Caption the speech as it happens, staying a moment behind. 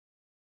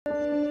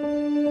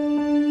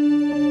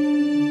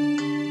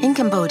In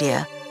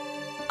Cambodia,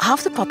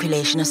 half the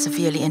population are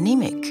severely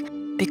anemic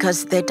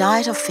because their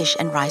diet of fish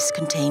and rice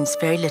contains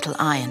very little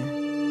iron.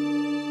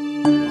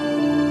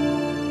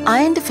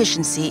 Iron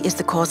deficiency is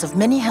the cause of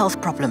many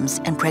health problems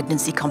and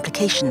pregnancy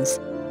complications,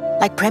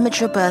 like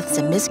premature births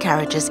and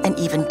miscarriages and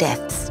even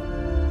deaths.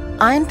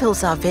 Iron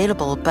pills are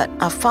available but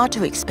are far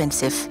too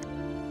expensive,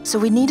 so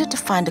we needed to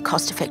find a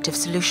cost-effective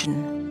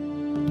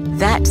solution.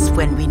 That's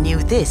when we knew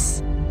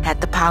this had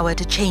the power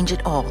to change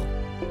it all.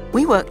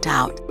 We worked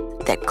out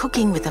that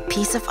cooking with a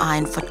piece of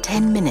iron for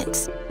 10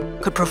 minutes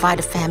could provide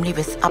a family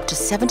with up to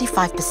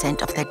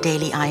 75% of their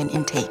daily iron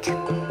intake.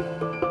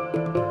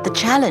 The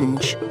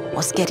challenge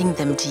was getting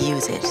them to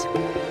use it.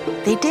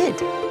 They did,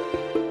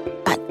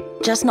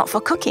 but just not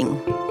for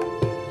cooking.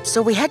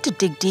 So we had to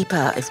dig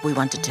deeper if we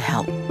wanted to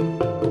help.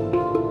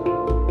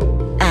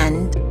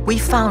 And we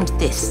found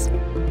this,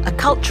 a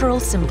cultural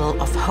symbol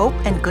of hope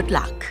and good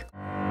luck.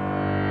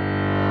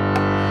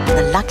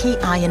 The lucky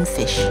iron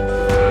fish.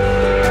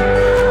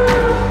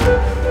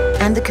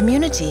 And the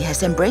community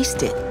has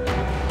embraced it.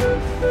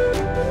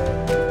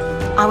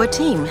 Our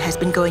team has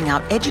been going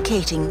out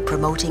educating,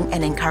 promoting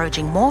and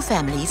encouraging more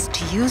families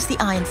to use the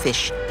iron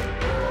fish.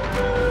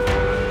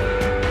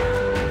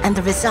 And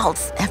the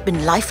results have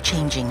been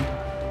life-changing.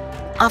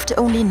 After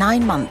only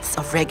 9 months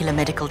of regular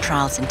medical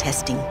trials and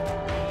testing,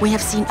 we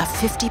have seen a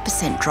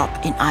 50%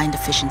 drop in iron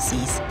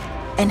deficiencies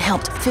and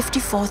helped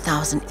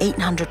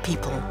 54,800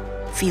 people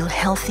feel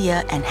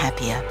healthier and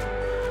happier.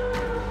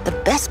 The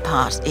best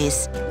part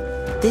is,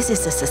 this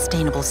is a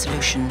sustainable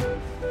solution,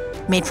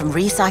 made from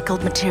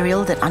recycled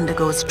material that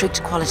undergoes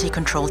strict quality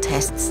control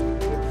tests,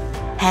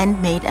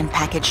 handmade and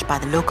packaged by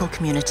the local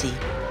community.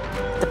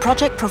 The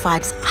project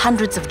provides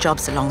hundreds of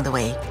jobs along the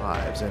way.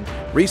 And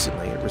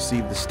recently it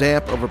received the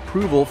stamp of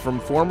approval from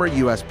former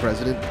U.S.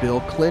 President Bill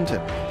Clinton.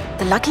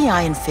 The Lucky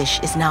Iron Fish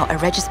is now a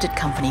registered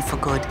company for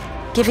good,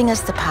 giving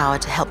us the power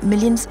to help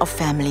millions of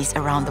families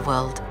around the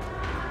world.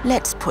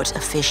 Let's put a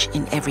fish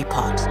in every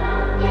pot.